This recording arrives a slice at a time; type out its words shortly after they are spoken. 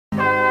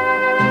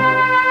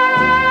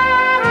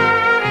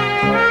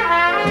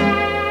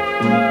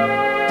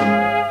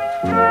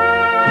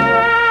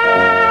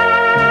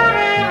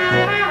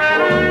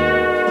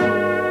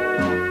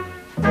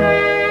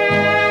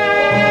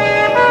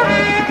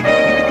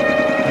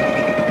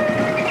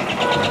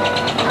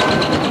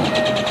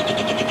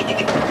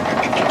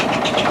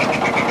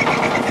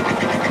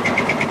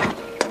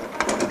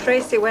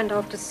Tracy went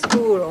off to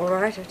school, all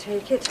right, I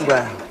take it?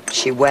 Well,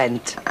 she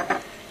went.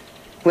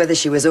 Whether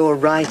she was all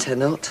right or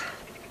not.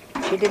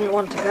 She didn't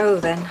want to go,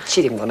 then?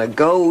 She didn't want to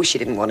go. She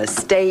didn't want to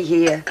stay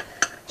here.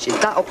 She's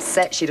that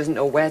upset she doesn't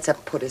know where to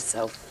put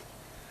herself.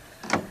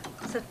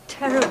 It's a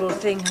terrible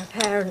thing, her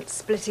parents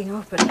splitting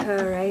up at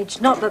her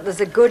age. Not that there's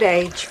a good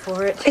age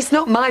for it. It's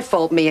not my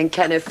fault me and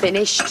Ken are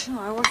finished.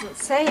 No, I wasn't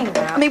saying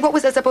that. I mean, what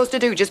was I supposed to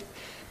do? Just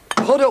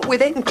put up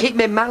with it and keep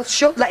my mouth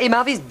shut? Let him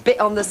have his bit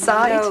on the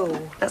side?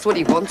 No. That's what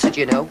he wanted,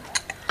 you know.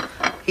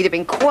 He'd have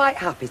been quite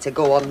happy to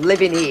go on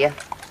living here,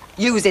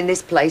 using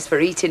this place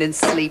for eating and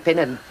sleeping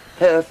and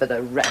her for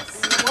the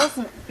rest. I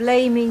wasn't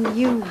blaming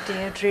you,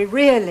 Deirdre,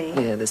 really.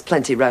 Yeah, there's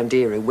plenty round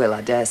here who will, I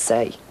dare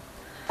say.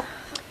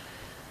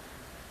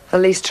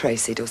 At least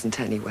Tracy doesn't,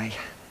 anyway.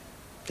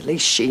 At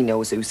least she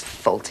knows whose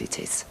fault it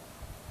is.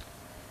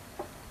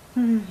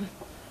 What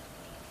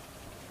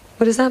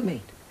does that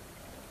mean?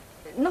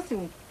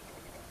 Nothing.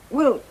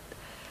 Well,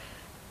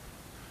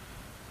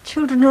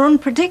 children are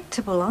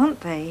unpredictable, aren't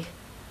they?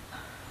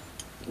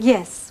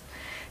 Yes,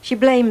 she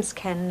blames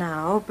Ken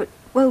now, but,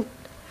 well,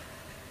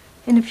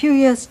 in a few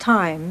years'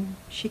 time,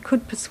 she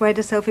could persuade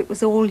herself it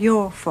was all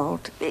your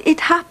fault.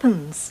 It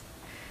happens.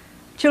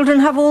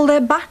 Children have all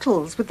their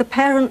battles with the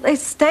parent they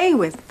stay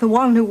with, the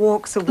one who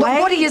walks away.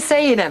 Look, what are you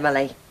saying,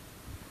 Emily?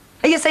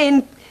 Are you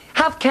saying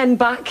have Ken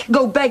back,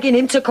 go begging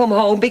him to come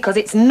home because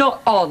it's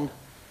not on?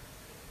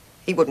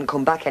 He wouldn't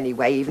come back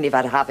anyway, even if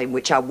I'd have him,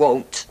 which I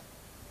won't.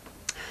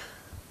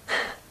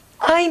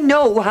 I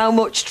know how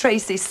much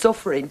Tracy's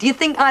suffering. Do you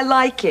think I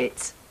like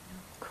it?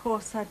 Of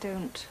course I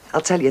don't. I'll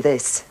tell you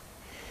this.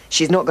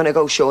 She's not going to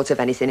go short of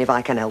anything if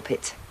I can help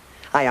it.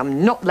 I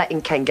am not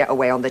letting Ken get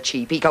away on the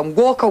cheap. He can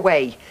walk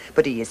away,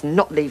 but he is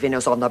not leaving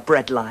us on the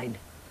breadline.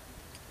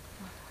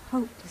 I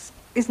hope this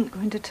isn't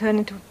going to turn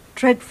into a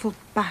dreadful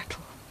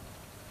battle.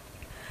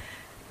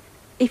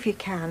 If you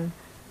can,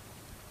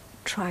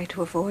 try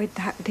to avoid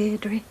that,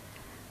 Deirdre.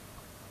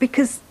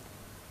 Because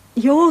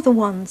you're the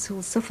ones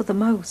who'll suffer the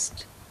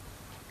most.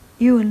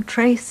 You and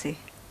Tracy.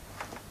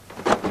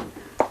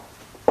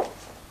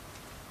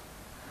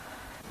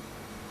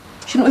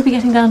 Shouldn't we be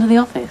getting down to the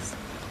office?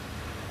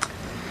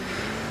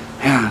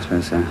 Yeah, I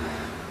suppose so.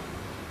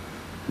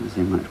 Doesn't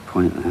seem much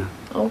point there.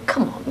 Oh,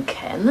 come on,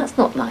 Ken. That's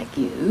not like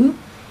you.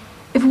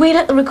 If we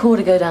let the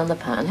recorder go down the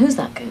pan, who's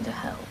that going to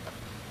help?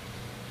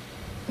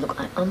 Look,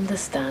 I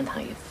understand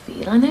how you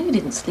feel. I know you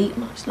didn't sleep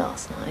much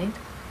last night.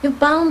 You're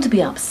bound to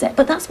be upset,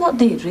 but that's what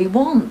Deirdre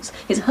wants.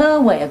 It's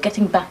her way of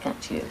getting back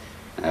at you.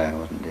 No, it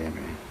wasn't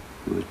Deirdre.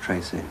 It was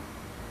Tracy.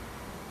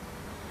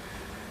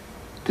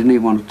 Didn't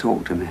even want to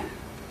talk to me.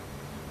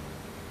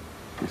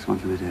 Just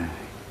wanted me to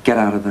get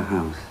out of the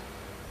house.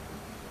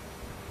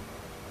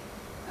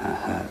 That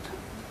hurt.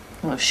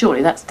 Well,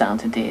 surely that's down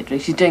to Deirdre.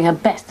 She's doing her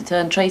best to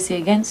turn Tracy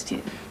against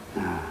you.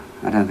 No,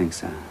 I don't think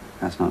so.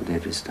 That's not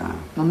Deirdre's style.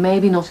 Well,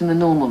 maybe not in the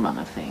normal run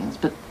of things,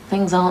 but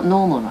things aren't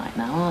normal right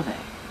now, are they?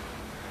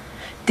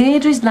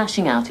 Deirdre's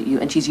lashing out at you,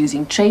 and she's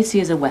using Tracy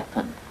as a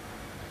weapon.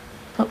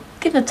 But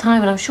give her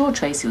time, and I'm sure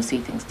Tracy will see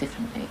things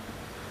differently.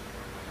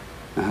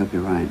 I hope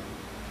you're right.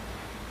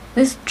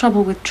 This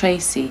trouble with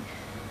Tracy,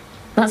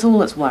 that's all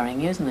that's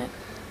worrying you, isn't it?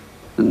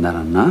 Isn't that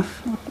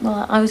enough?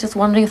 Well, I was just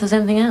wondering if there's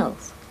anything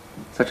else.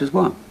 Such as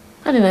what?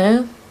 I don't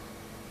know.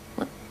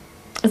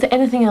 Is there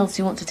anything else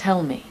you want to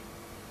tell me?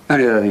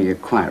 Only that I think you're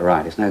quite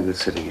right. It's no good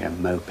sitting here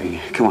moping.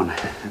 Come on,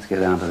 let's get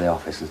down to the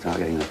office and start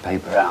getting the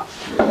paper out.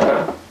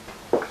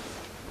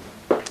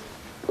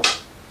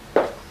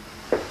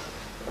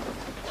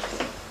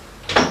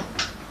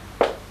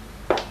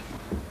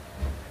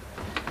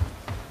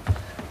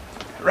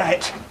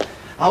 Right.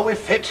 Are we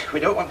fit? We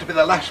don't want to be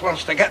the last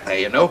ones to get there,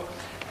 you know.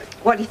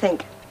 What do you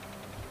think?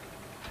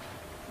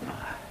 My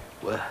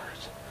word.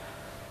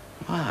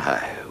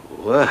 My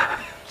word.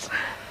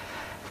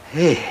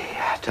 Hey,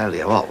 I tell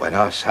you what, when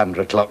our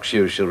Sandra clocks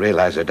you, she'll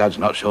realise her dad's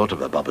not short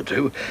of a bob or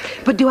two.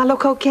 But do I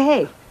look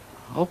okay?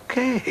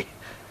 Okay.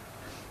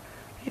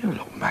 You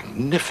look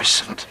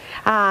magnificent.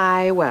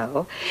 Aye,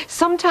 well,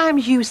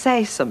 sometimes you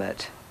say something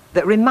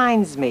that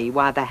reminds me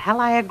why the hell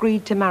I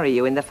agreed to marry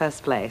you in the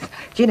first place.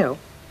 Do you know,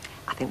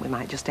 I think we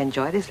might just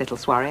enjoy this little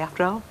soiree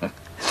after all.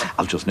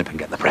 I'll just nip and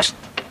get the present.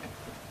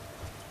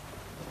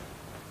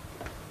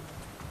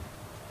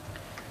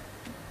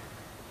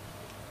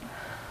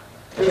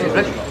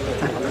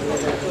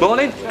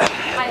 Morning.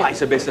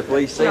 Place a bit of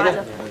police,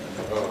 Cedar.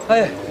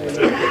 Hey,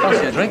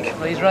 fancy a drink?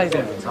 Please,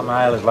 driving. Some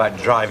is like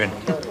driving. I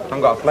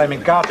haven't got a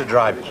flaming car to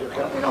drive.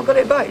 You've not got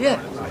it back yet?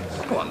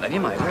 Go on then,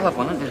 you might as well have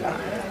one, haven't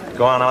you?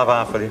 Go on, I'll have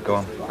half of you, go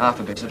on. Half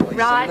a bit of police.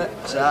 Right.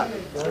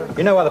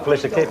 You know why the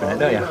police are keeping it,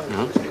 don't you?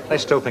 No. They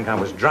still think I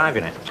was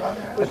driving it.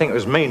 They think it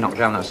was me knocked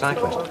down that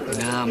cyclist.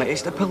 Nah, mate,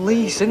 it's the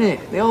police,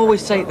 innit? They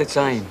always take the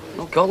time.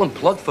 Don't call them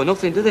plug for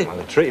nothing, do they? Well,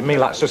 they're treating me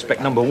like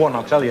suspect number one,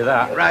 I'll tell you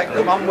that. Right,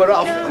 come on, we're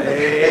off.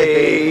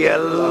 Hey,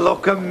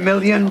 look, $1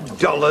 million.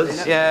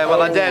 Yeah,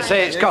 well, I dare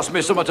say it's cost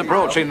me somewhat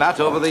approaching that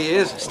over the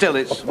years. Still,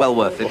 it's well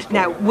worth it.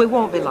 Now, we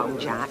won't be long,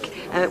 Jack.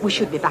 We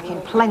should be back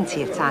in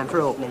plenty of time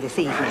for opening this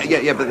evening.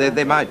 Yeah, but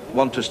they might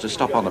want us to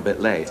stop on a bit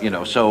late, you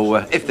know, so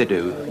if they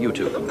do, you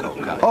two can come,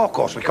 can't you? Oh, of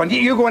course we can.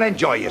 You go and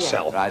enjoy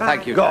yourself. Right,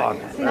 thank you. Go on.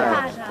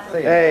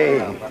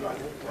 Hey.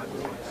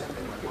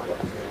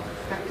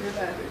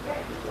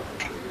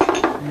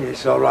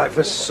 It's all right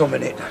for some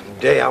in it.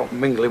 Day out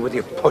mingling with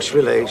your posh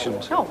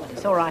relations. Oh,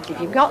 it's all right if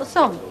you've got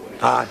some.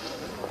 Aye.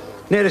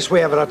 Nearest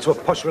we ever had to a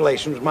posh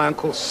relation was my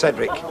Uncle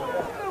Cedric.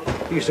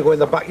 He used to go in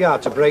the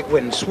backyard to break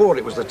wind. Swore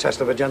it was the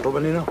test of a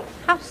gentleman, you know.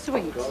 How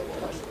sweet.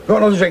 Got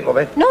another drink,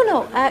 lovey?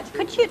 No.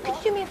 Could you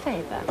do me a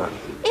favour?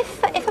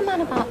 If a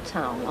man about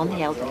town on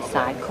the elderly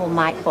side called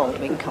Mike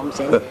Baldwin comes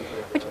in, would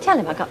you tell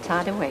him I got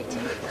tired of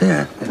waiting?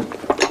 Yeah.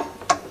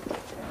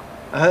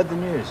 I heard the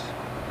news.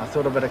 I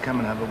thought I'd better come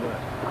and have a word.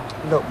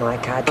 Look,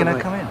 Mike, Can I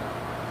come in?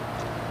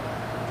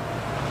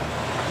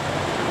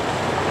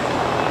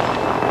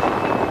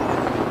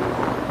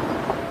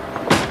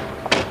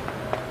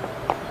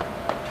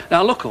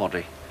 Now, look,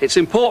 Audrey, it's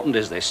important,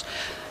 is this?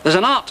 There's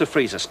an art to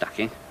freezer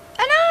stacking.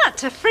 An art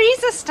to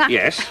freezer stacking?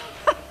 Yes.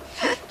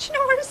 Do you know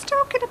what I was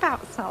talking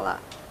about, Sala?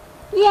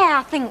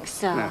 Yeah, I think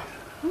so. No.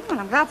 Well,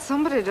 I'm glad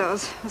somebody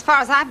does. As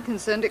far as I'm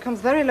concerned, it comes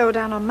very low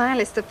down on my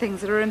list of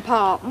things that are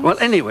important. Well,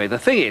 anyway, the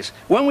thing is,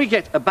 when we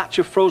get a batch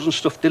of frozen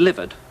stuff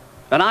delivered,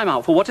 and I'm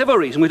out for whatever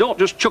reason, we don't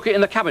just chuck it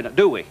in the cabinet,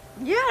 do we?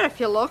 Yeah,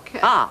 if you look.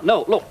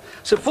 No, look.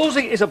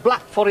 Supposing it is a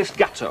Black Forest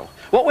gatto.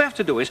 What we have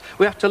to do is,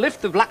 we have to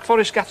lift the Black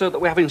Forest gatto that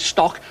we have in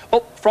stock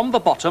up from the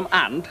bottom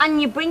and...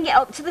 And you bring it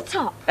up to the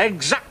top?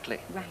 Exactly.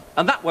 Right.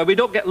 And that way we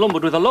don't get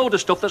lumbered with a load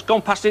of stuff that's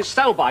gone past its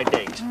sell-by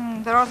date.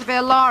 There ought to be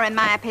a law, in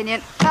my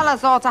opinion.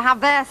 Fellas ought to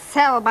have their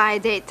sell-by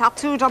date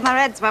tattooed on their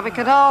heads where we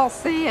could all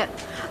see it.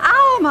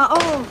 Alma,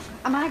 oh,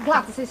 am I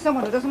glad to see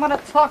someone who doesn't want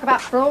to talk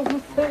about frozen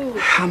food.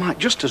 I might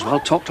just as well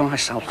talk to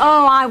myself.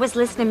 Oh, I was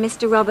listening,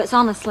 Mr. Roberts.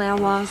 Honestly, I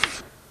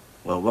was.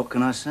 Well, what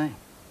can I say?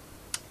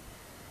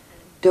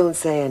 Don't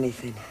say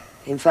anything.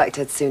 In fact,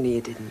 I'd sooner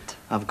you didn't.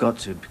 I've got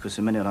to, because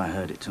the minute I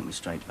heard it took me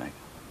straight back.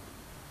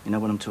 You know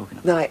what I'm talking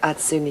about? No, I'd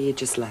sooner you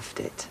just left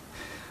it.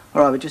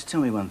 All right, but just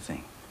tell me one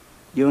thing.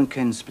 You and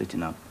Ken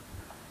splitting up,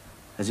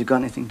 has it got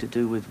anything to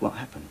do with what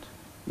happened?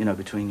 You know,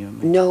 between you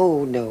and me?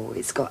 No,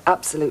 it's got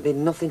absolutely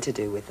nothing to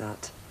do with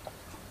that.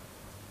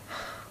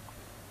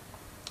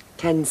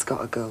 Ken's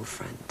got a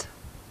girlfriend.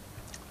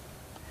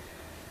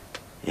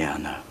 Yeah, I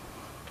know.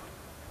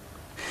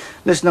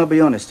 Listen, I'll be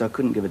honest, I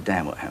couldn't give a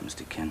damn what happens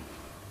to Ken.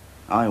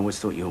 I always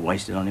thought you were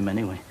wasted on him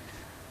anyway.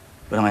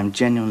 But I'm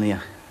genuinely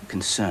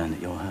concerned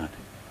that you're hurt.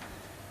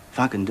 If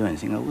I can do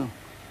anything, I will.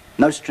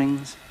 No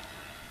strings,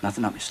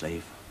 nothing up your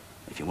sleeve.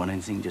 If you want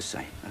anything, just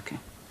say, okay?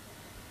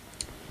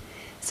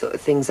 Sort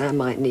of things I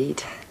might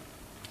need,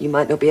 you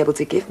might not be able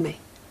to give me.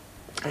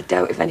 I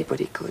doubt if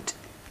anybody could.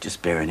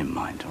 Just bear it in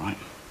mind, all right?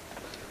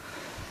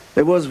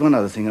 There was one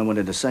other thing I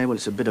wanted to say. Well,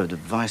 it's a bit of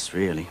advice,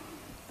 really.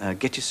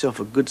 Get yourself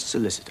a good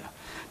solicitor.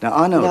 Now,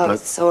 I know a No,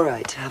 bloke... it's all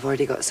right. I've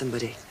already got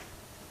somebody.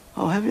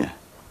 Oh, have you?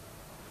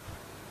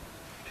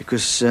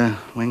 Because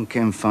when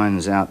Ken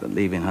finds out that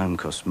leaving home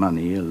costs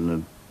money,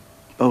 he'll...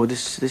 Oh,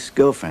 this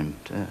girlfriend,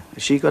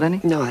 has she got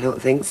any? No, I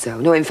don't think so.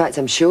 No, in fact,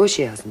 I'm sure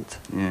she hasn't.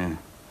 Yeah.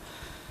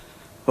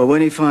 Well,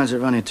 when he finds that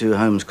running 2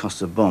 homes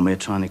costs a bomb, he'll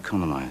try and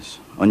economise.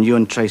 On you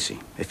and Tracy,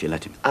 if you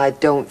let him. I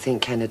don't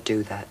think Ken would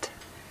do that.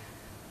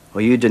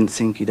 Well, you didn't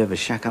think he'd ever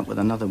shack up with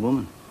another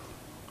woman.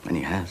 And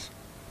he has.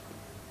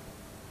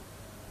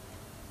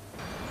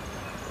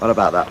 What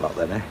about that lot,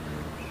 then, eh?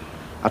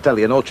 I tell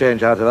you, no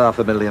change out of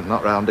 $500,000,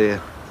 not round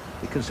here.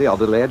 You can see all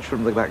the ledge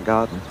from the back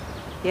garden.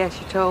 Yes,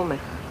 you told me.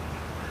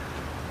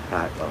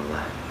 Right,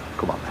 well,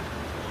 come on, then.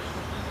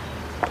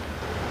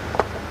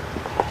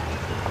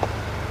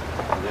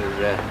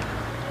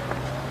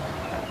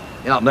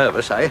 You're not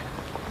nervous, are you?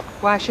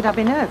 Why should I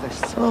be nervous?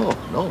 Oh,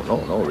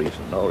 no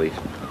reason.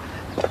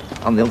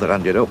 On the other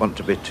hand, you don't want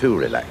to be too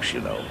relaxed,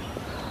 you know.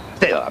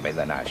 Still, I mean,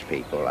 they're nice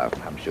people.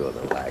 I'm sure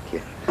they'll like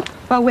you.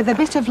 Well, with a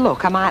bit of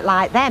luck, I might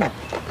like them.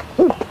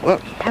 What?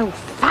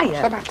 Hellfire!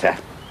 What's the matter?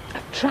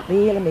 I've trapped the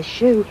heel of my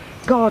shoe.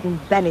 Gordon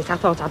Bennett, I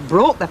thought I'd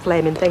broke the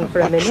flaming thing for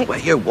a minute. Watch where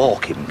you're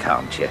walking,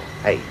 can't you?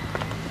 Hey,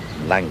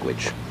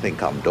 language.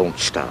 Think on, don't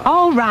start.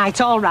 All right.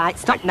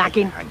 Stop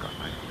nagging. Hang on.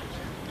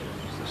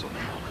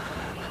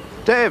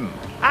 Tim!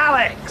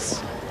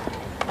 Alex!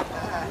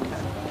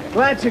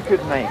 Glad you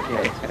could make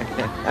it.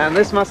 And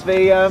this must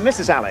be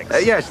Mrs. Alex.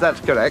 Yes,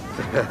 that's correct.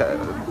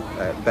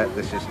 Bet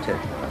this is Tim,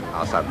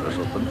 our Sandra's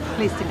husband.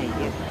 Pleased to meet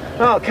you.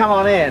 Oh, come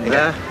on in.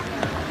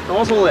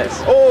 What's all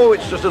this? Oh,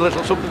 it's just a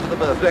little something for the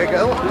birthday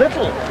girl.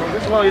 Little?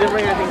 Well, you didn't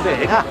bring anything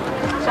big.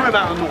 Sorry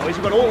about the noise.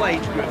 We've got all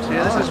age groups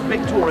here. This is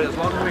Victoria's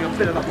lot having a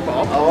bit of a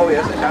bob. Oh,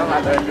 yes, they sound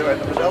like they're enjoying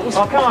themselves.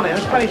 Oh, come on in.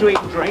 There's plenty to eat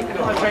and drink. If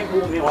you want a drink,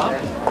 warm you up.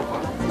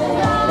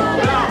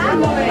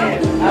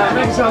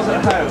 Make yourselves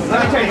at home.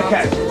 Let me take your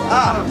coat.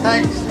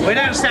 Thanks. We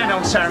don't stand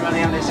on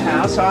ceremony in this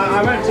house, so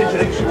I won't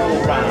introduce you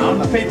all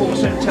round. The people will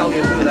soon tell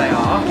you who they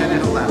are.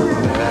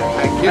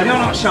 Thank you. And you're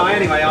not shy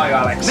anyway, are you,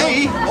 Alex?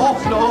 Me? Oh,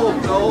 no.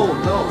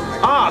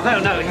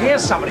 No,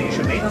 here's somebody you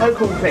should meet, the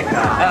local vicar.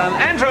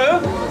 Andrew?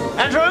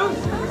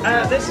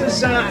 This is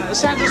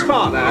Sandra's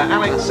father,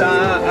 Alex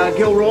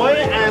Gilroy,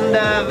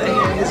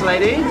 and his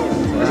lady,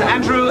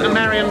 Andrew and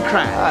Marion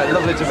Crabb.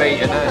 Lovely to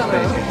meet you.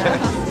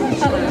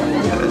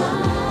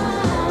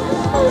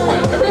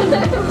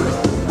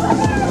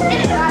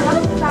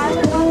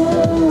 Nice to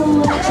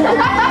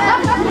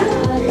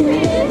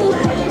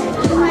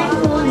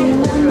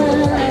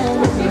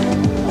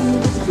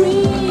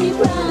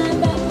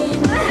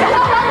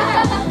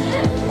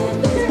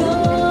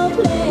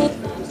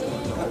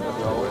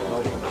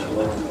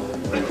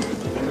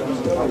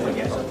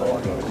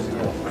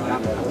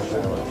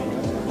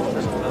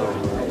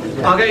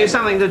I'll get you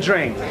something to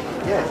drink.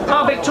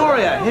 Oh,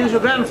 Victoria, here's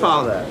your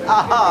grandfather.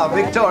 Aha,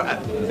 Victoria.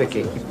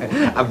 Vicky,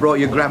 I brought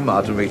your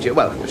grandma to meet you.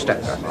 Well, your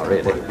step-grandma,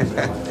 really.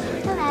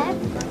 Hello.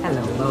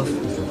 Hello,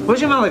 love.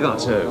 Where's your mother got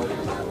to?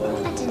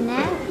 I don't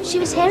know. She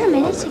was here a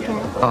minute ago.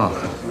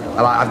 Oh,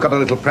 well, I've got a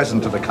little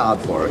present and a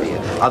card for her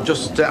here. I'll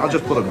just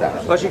put them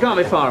down. Well, she can't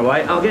be far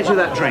away. I'll get you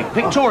that drink.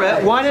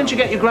 Victoria, why don't you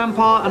get your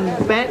grandpa and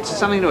Bet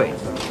something to eat?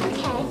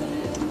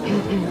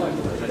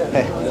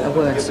 A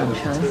word,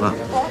 sunshine. What?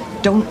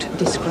 Don't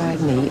describe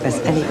me as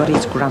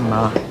anybody's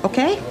grandma,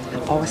 okay?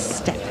 Or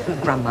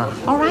step-grandma,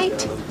 all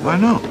right? Why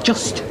not?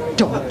 Just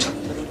don't.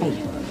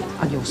 Hey,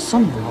 and your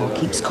son-in-law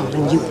keeps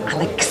calling you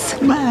Alex.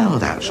 Well,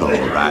 that's all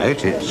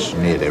right. It's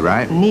nearly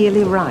right.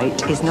 Nearly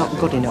right is not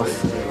good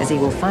enough, as he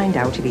will find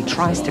out if he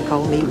tries to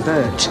call me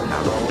Bert.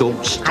 Now,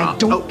 don't start. I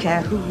don't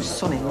care whose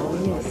son-in-law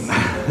he is.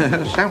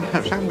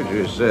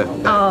 Sandwiches.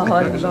 Oh,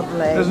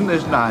 lovely. Isn't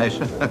this nice?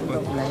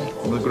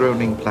 Lovely. The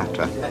groaning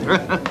platter.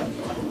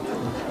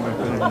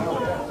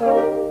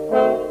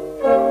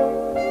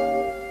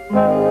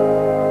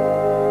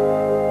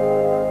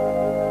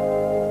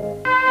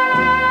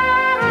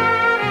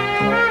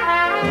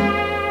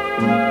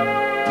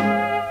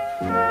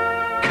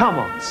 Come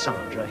on,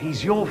 Sandra,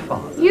 he's your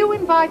father. You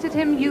invited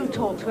him, you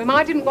talked to him.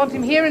 I didn't want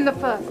him here in the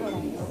first place.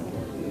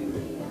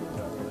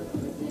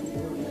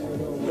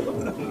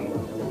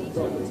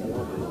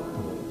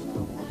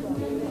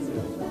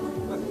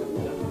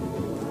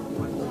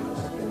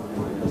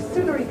 The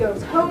sooner he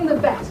goes home, the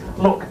better.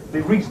 Look, be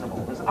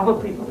reasonable. There's other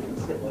people to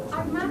consider.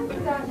 I've managed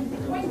without him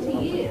for 20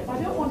 years.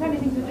 I don't want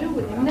anything to do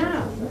with him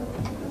now.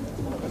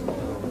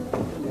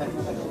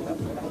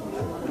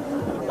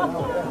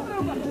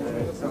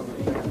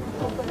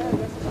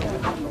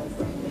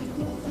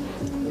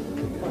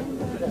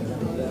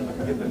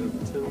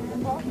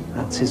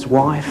 That's his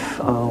wife.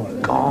 Oh,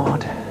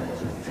 God.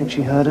 Think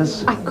she heard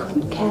us? I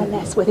couldn't care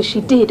less whether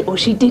she did or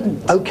she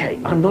didn't. Okay,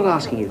 I'm not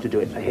asking you to do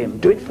it for him.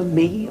 Do it for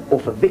me, or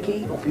for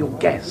Vicky, or for your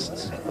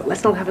guests. But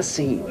let's not have a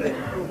scene.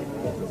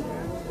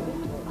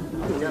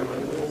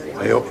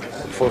 Hey up,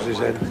 Fuzzy's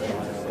in.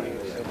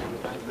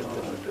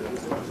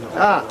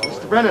 Ah,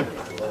 Mr. Brennan.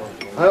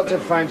 I hope to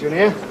find you in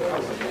here.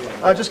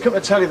 I've just come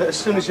to tell you that as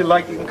soon as you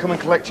like, you can come and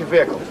collect your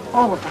vehicle.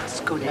 Oh, well, that's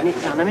good, isn't it,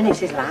 Son? I mean, it's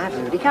his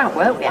livelihood. He can't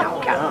work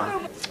without a car.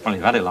 Well,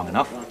 you've had it long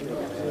enough.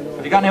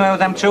 Have you got anywhere with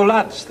them two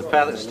lads, the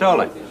pair that stole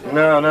it?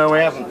 No, we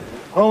haven't.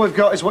 All we've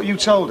got is what you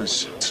told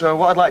us. So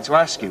what I'd like to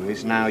ask you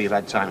is, now you've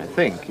had time to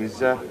think, is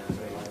there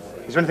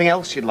anything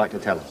else you'd like to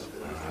tell us?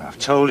 I've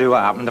told you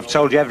what happened. I've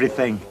told you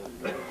everything.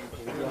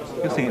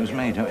 You think it was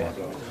me, don't you?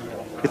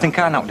 You think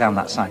I knocked down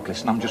that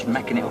cyclist and I'm just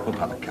making it up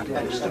about the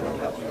catalyst?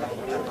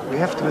 We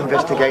have to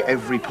investigate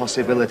every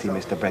possibility,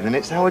 Mr. Brennan.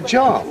 It's our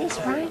job. He's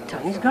right,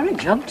 Tom. He's got a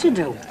job to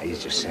do.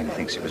 He's just saying he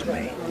thinks it was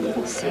me. You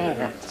didn't say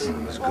that.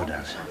 As good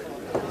as.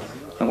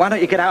 But why don't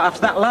you get out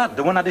after that lad,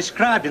 the one I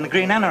described in the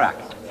green anorak?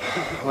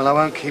 Well, I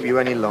won't keep you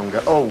any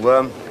longer. Oh,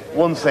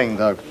 one thing,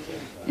 though.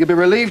 You'll be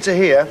relieved to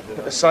hear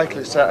that the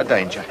cyclist's out of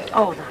danger.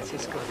 Oh, that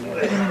is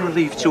good. I'm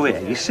relieved to hear,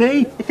 you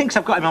see? He thinks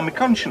I've got him on my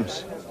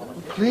conscience.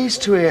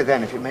 Pleased to hear,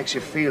 then, if it makes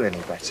you feel any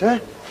better.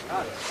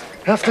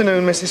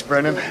 Afternoon, Mrs.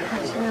 Brennan.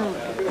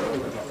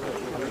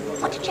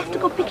 What did you have to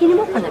go picking him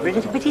up and every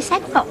little bit he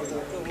said for?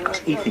 Because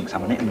he thinks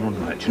I'm an hit-and-run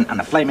merchant and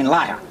a flaming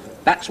liar.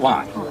 That's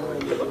why.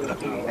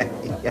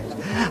 Yes.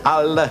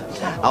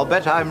 I'll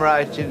bet I'm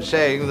right in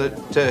saying that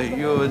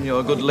you and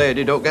your good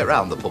lady don't get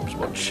round the pubs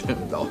much.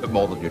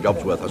 More than your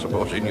job's worth, I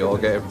suppose, in your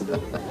game.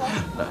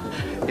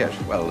 Yes,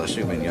 well,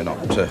 assuming you're not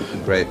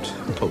great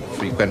pub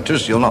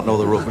frequenters, you'll not know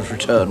the Rovers'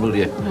 return, will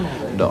you?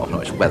 No,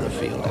 it's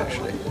Weatherfield,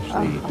 actually.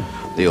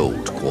 It's the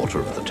old quarter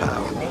of the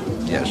town.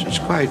 Yes, it's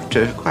quite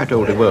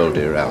oldie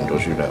worldy around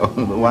us, you know.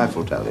 The wife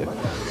will tell you.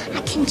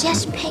 I can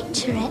just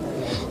picture it.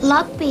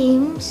 Log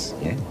beams.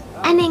 Yeah.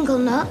 An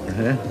ingle-nut.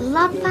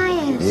 Log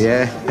fires.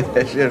 Yeah,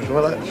 yes,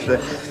 well,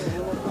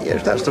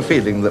 that's the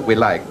feeling that we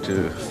like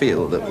to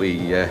feel, that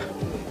we,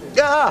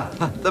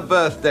 the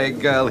birthday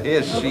girl,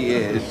 here she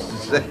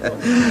is.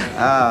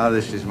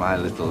 This is my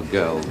little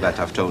girl, Bet,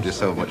 I've told you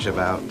so much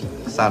about.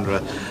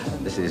 Sandra,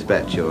 this is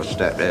Bet, your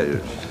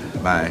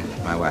my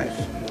wife.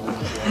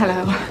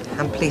 Hello.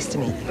 I'm pleased to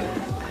meet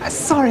you.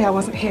 Sorry I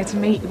wasn't here to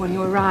meet you when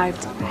you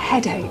arrived. A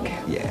headache.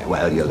 Yeah,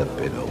 well, you'll have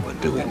been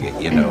overdoing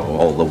it, you know,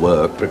 all the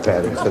work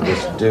preparing for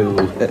this do.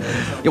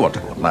 You want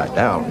to go and lie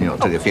down, you know,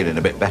 till you're feeling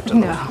a bit better.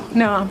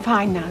 No, I'm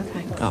fine now,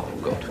 thanks. Oh,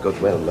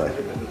 good. Well,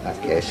 in that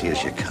case,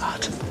 here's your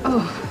card.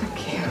 Oh,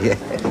 thank you. Yeah.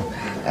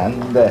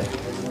 And,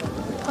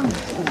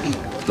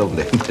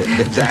 lovely, isn't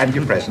it? And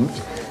your present.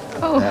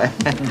 Oh.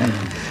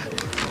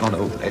 Not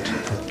open it.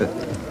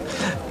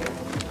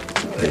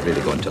 They're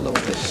really going to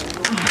love this.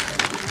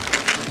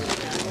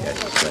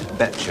 Yes,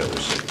 bet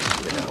shows,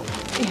 you know.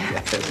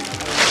 Yeah.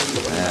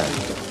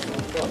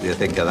 What do you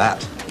think of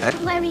that? Eh?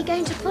 Where are you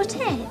going to put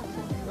it?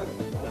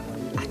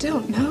 I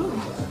don't know.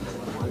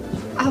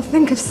 I'll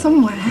think of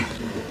somewhere.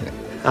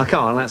 Oh,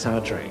 come on, let's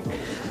have a drink.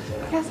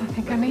 Yes, I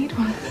think I need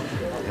one.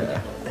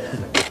 Yeah.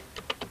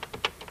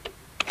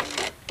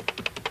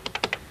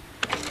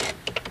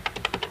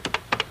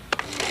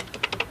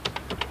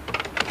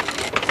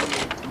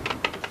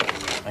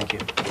 Thank you.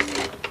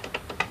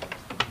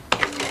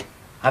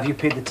 Have you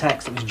paid the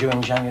tax that was due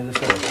on January the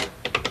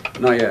 1st?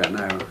 Not yet,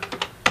 no.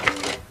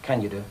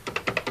 Can you do?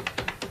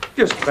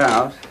 Just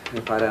about,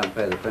 if I don't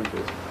pay the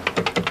printers.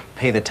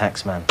 Pay the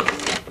tax man.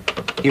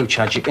 He'll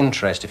charge you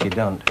interest if you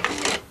don't.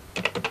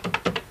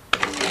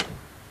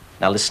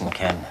 Now listen,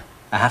 Ken.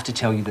 I have to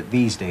tell you that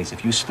these days,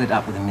 if you split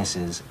up with the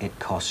missus, it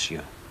costs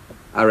you.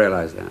 I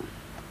realise that.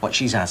 What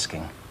she's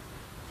asking,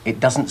 it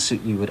doesn't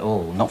suit you at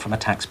all, not from a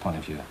tax point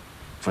of view.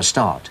 For a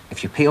start,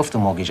 if you pay off the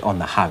mortgage on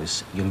the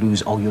house, you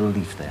lose all your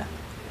relief there.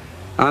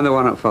 I'm the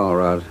one at fault,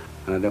 Rod,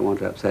 and I don't want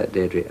to upset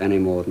Deirdre any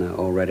more than I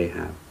already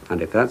have.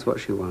 And if that's what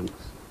she wants...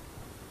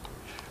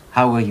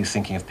 How were you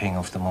thinking of paying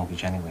off the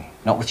mortgage anyway?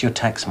 Not with your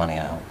tax money,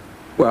 I hope.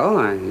 Well,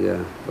 I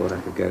thought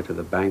I could go to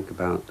the bank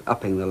about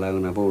upping the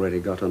loan I've already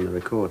got on the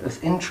recorder.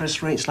 With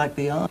interest rates like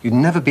they are, you'd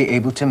never be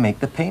able to make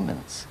the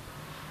payments.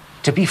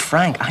 To be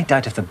frank, I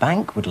doubt if the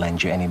bank would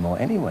lend you any more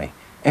anyway,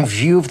 in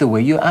view of the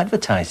way your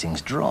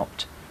advertising's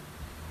dropped.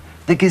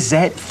 The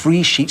Gazette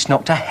free sheets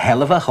knocked a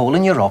hell of a hole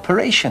in your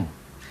operation.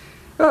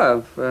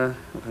 Oh,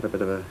 I've had a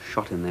bit of a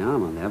shot in the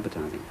arm on the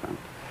advertising front.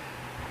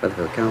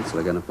 Weatherfield Council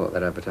are going to put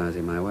their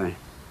advertising my way.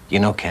 You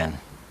know, Ken,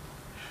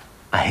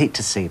 I hate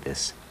to say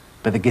this,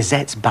 but the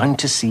Gazette's bound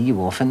to see you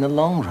off in the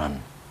long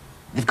run.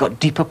 They've got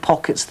deeper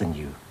pockets than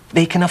you.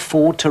 They can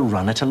afford to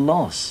run at a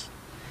loss.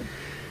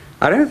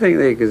 I don't think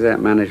the Gazette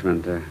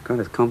management are quite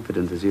as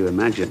confident as you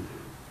imagine.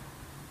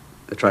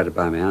 They tried to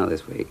buy me out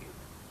this week.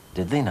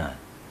 Did they now?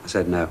 I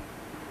said no.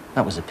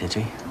 That was a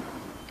pity.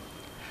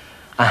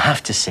 I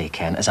have to say,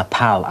 Ken, as a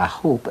pal, I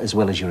hope, as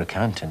well as your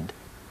accountant,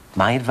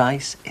 my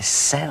advice is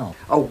sell.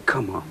 Oh,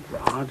 come on,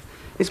 Rod.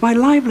 It's my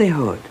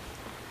livelihood.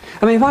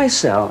 I mean, if I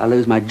sell, I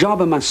lose my job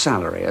and my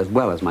salary, as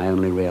well as my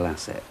only real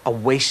asset. A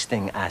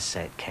wasting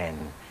asset,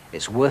 Ken.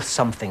 It's worth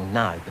something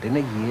now, but in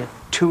a year,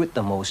 2 at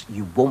the most,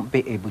 you won't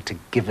be able to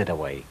give it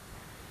away.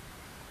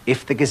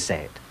 If the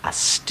Gazette are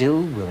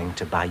still willing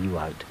to buy you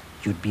out,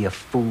 you'd be a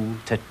fool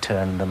to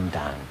turn them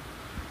down.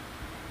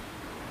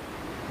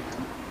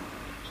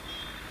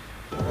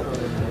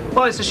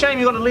 Well, it's a shame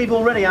you've got to leave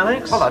already,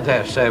 Alex. Well, I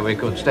dare say we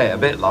could stay a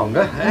bit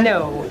longer. Eh?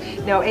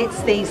 No,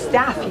 it's the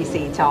staff, you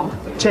see, Tom.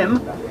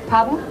 Tim?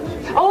 Pardon?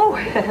 Oh,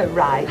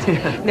 right.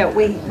 No,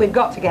 we've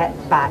got to get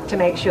back to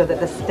make sure that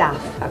the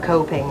staff are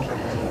coping.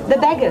 The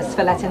beggars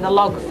for letting the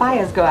log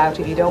fires go out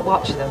if you don't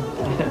watch them.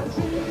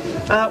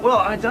 Well,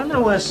 I don't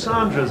know where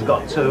Sandra's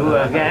got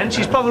to again.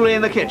 She's probably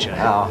in the kitchen.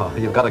 Oh,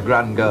 you've got a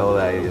grand girl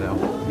there, you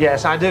know.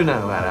 Yes, I do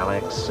know that,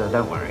 Alex, so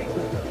don't worry.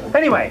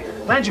 Anyway,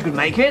 glad you could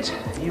make it.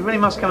 You really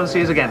must come and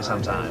see us again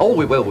sometime. Oh,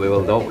 we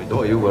will, don't we?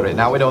 Don't you worry.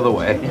 Now we know the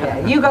way. Yeah,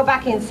 you go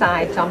back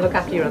inside, Tom. Look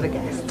after your other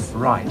guests.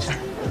 Right.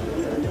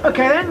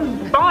 Okay,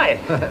 then. Bye.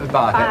 Bye.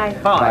 Bye.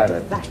 Bye.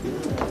 Then. Bye.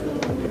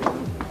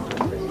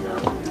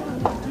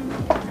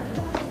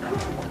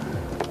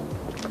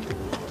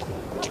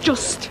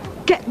 Just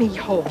get me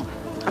home.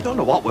 I don't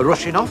know what we're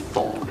rushing off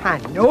for. I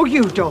know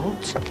you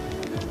don't.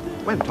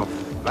 Went off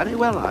very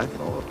well, I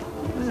thought.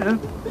 Yeah.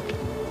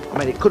 I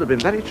mean, it could have been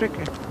very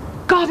tricky.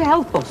 God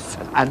help us.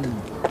 And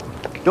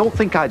don't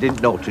think I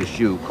didn't notice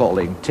you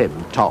calling Tim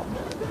Tom.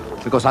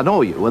 Because I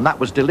know you, and that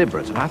was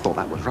deliberate, and I thought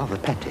that was rather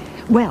petty.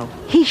 Well,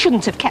 he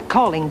shouldn't have kept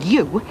calling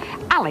you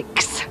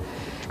Alex.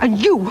 And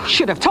you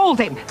should have told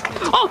him.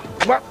 Oh,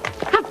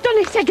 I've done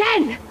it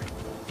again.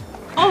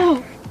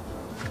 Oh.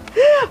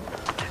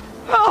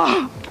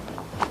 Oh.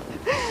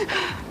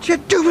 What you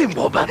doing,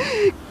 woman?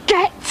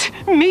 Get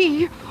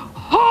me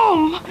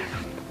home.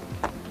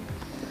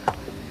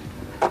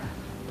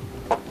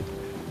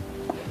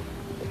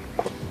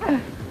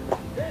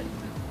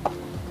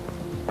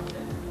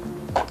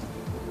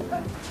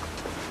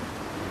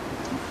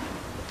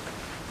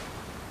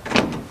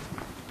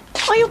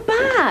 Oh, you're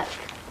back.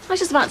 I was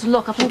just about to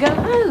lock up and go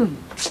home.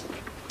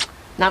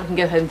 Now we can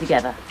go home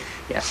together.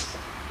 Yes.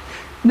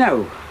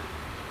 No.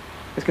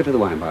 Let's go to the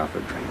wine bar for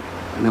a drink,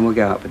 and then we'll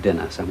go out for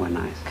dinner somewhere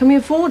nice. Can we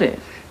afford it?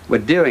 We're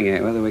doing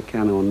it whether we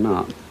can or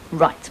not.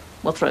 Right.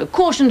 We'll throw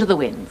caution to the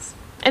winds.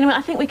 Anyway,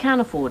 I think we can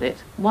afford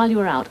it. While you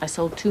were out, I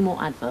sold 2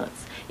 more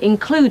adverts,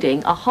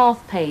 including a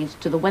half page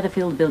to the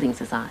Weatherfield Building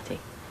Society.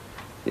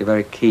 You're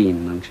very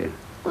keen, aren't you?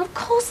 Well, of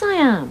course I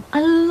am. I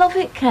love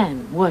it,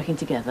 Ken, working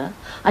together.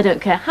 I don't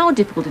care how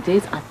difficult it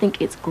is. I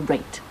think it's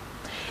great.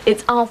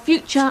 It's our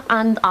future,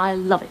 and I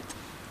love it.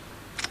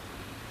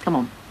 Come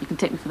on, you can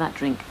take me for that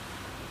drink.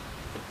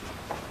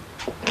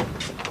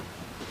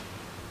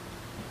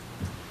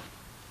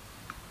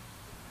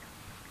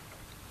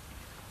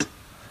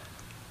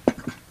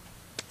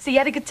 So you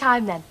had a good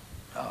time then?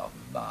 Oh,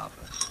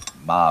 marvellous.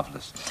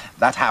 Marvellous.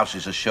 That house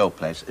is a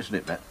showplace, isn't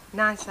it, Bet?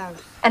 Nice house.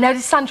 And how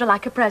did Sandra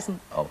like her present?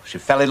 Oh, she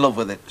fell in love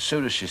with it as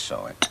soon as she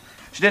saw it.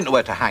 She didn't know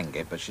where to hang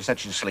it, but she said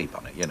she'd sleep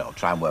on it, you know,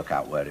 try and work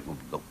out where it would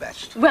look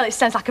best. Well, it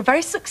sounds like a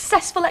very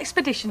successful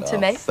expedition to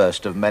me.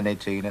 First of many,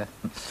 Tina.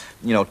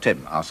 You know,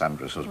 Tim, our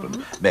Sandra's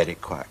husband, made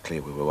it quite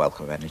clear we were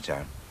welcome any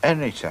time.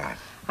 Any time.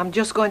 I'm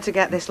just going to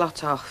get this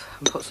lot off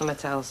and put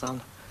something else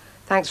on.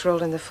 Thanks for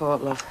holding the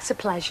fort, love. It's a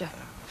pleasure.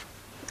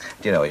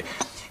 Do you know,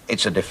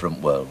 it's a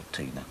different world,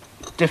 Tina.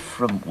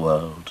 Different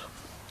world.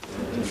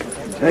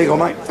 There you go,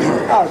 mate.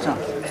 Oh, son.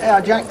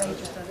 Yeah, Jack.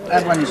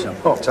 Have one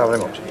yourself. Oh, tell very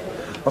much.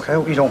 Look, I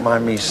hope you don't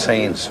mind me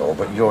saying so,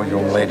 but your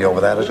young lady over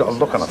there has got a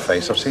look on her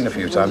face I've seen a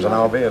few times on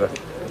Albera.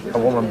 A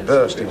woman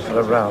bursting for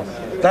a row.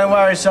 Don't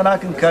worry, son, I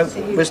can cope.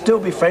 We'll still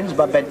be friends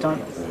by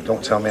bedtime. Oh,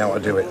 don't tell me how to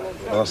do it.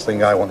 The last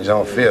thing I want is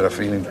our fear of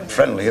feeling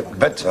friendly at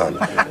bedtime.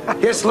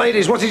 Yes,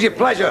 ladies, what is your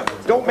pleasure?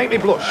 Don't make me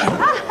blush.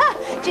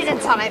 Gin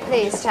and tonic,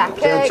 please, Jack.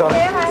 Gin and tonic.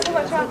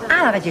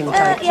 I'll have a gin and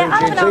tonic. Yeah,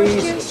 I'll have an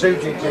orange juice.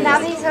 Now,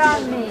 these are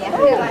on me.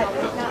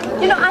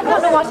 You know, I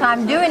don't know what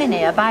I'm doing in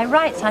here. By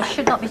rights, I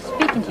should not be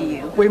speaking to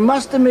you. We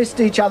must have missed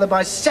each other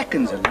by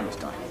seconds at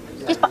least.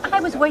 Yes, but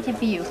I was waiting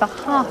for you for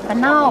half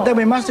an hour. Then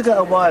we must have got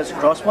our wires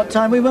crossed what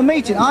time we were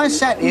meeting. I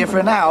sat here for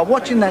an hour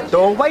watching that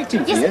door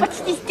waiting for you. Yes,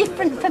 but it's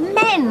different for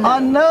men. I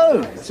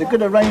know. It's a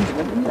good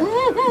arrangement,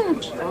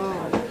 isn't it?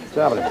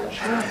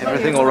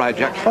 Everything all right,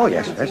 Jack? Oh,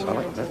 yes, I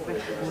like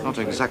that. Not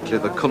exactly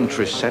the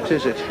country set,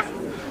 is it?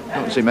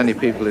 Don't see many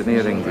people in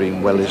here in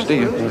green wellies, do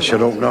you? I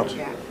should hope not.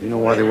 You know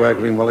why they wear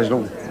green wellies,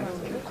 don't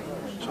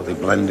you? So they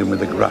blend in with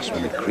the grass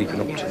when they're creeping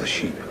up to the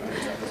sheep.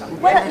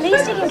 Well, at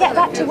least he can get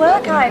back to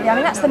work, Ivy. I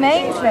mean, that's the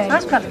main thing.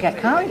 I've got to get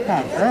car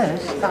repaired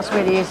first. That's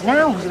where he is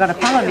now. He's got a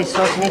pal of his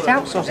sorting it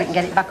out so he can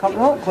get it back up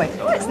road quick.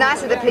 Well, it's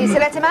nice of the police to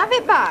let him have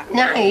it back.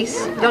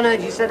 Nice? Don't know,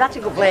 you said that to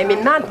go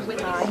blaming man.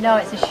 I know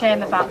it's a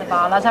shame about the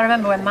bar, lads. I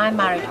remember when my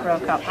marriage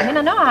broke up. I mean,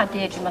 I know how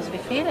Deirdre must be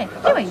feeling.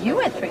 You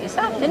went through it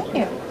yourself, didn't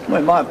you? Well,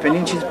 in my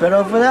opinion, she's better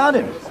off without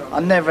him. I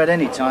never had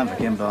any time for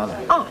Kim Barlow.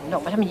 Oh, no,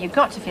 but I mean, you've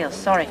got to feel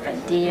sorry for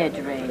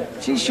Deirdre.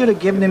 She should have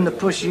given him the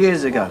push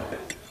years ago.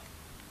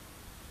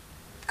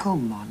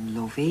 Come on,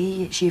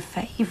 lovey, it's your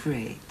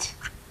favourite.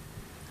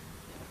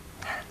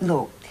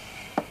 Look,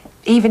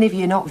 even if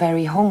you're not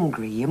very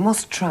hungry, you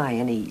must try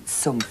and eat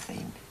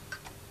something.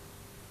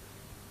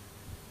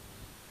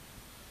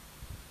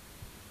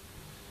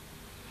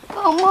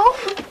 Oh,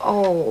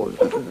 Oh,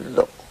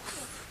 love.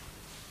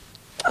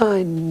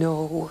 I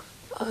know.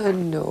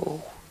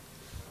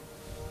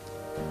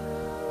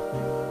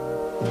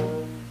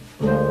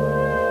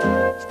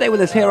 Stay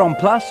with us here on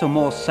Plus for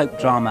more soap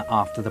drama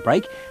after the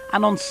break.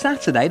 And on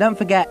Saturday, don't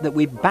forget that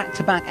we've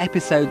back-to-back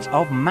episodes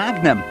of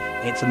Magnum.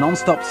 It's a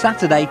non-stop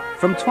Saturday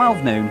from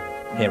 12 noon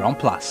here on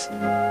Plus.